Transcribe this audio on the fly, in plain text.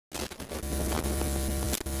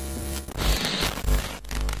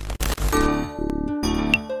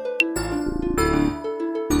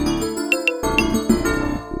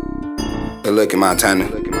Good looking, Montana.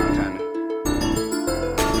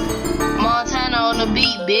 Montana on the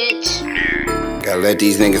beat, bitch. Gotta let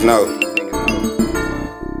these niggas know.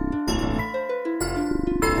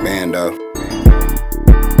 Bando.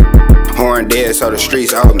 Horn dead, so the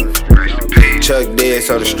streets owe me. Chuck dead,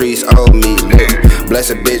 so the streets owe me. Bless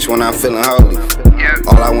a bitch when I'm feeling holy.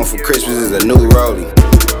 All I want for Christmas is a new rollie.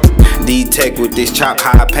 D-Tech with this chop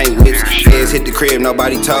high paint whips. Feds hit the crib,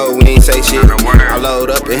 nobody told, we ain't say shit. I load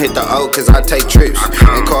up and hit the O cause I take trips.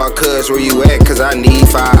 And call cuz where you at cause I need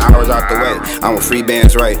 5 hours out the way. I'm a free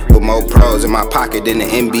bands right, with more pros in my pocket than the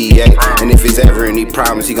NBA. And if it's ever any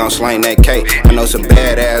problems, he gon' slang that K. I know some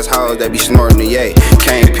badass hoes that be snorting the yay.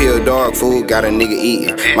 Can't peel dog food, got a nigga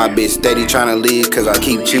eating. My bitch steady tryna leave cause I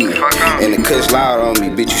keep cheating. And the kush loud on me,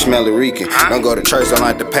 bitch you smell it reeking. Don't go to church, don't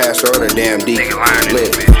like the pastor or the damn deacon.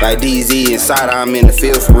 Lit, like DZ inside, I'm in the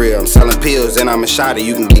field for real. I'm selling pills and I'm a shotter,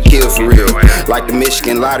 you can get killed for real. Like the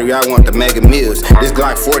Michigan lottery, I want the mega meals. This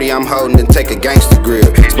Glock 40 I'm holding to take a gangster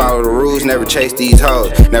grill. Follow the rules, never chase these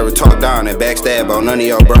hoes. Never talk down and backstab on none of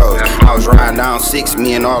your bros. I was riding down 6,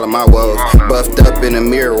 me and all of my woes. Buffed up in the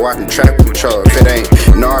mirror, walking traffic patrol. If it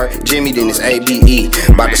ain't Nard, Jimmy, then it's ABE.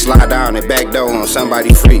 About to slide down and back door on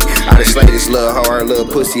somebody freak. I just slay this little hoe, her little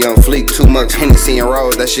pussy on fleek. Too much Hennessy and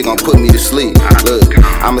Rose, that shit gon' put me to sleep. Look,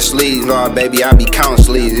 I'm a sleeve, Lord, baby, I be counting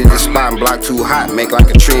sleeves. If the spot and block too hot, make like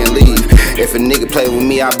a tree and leave. If a nigga play with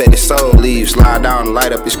me, I bet his soul leaves. Slide down and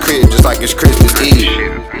light up his crib just like it's Christmas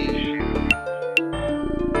Eve.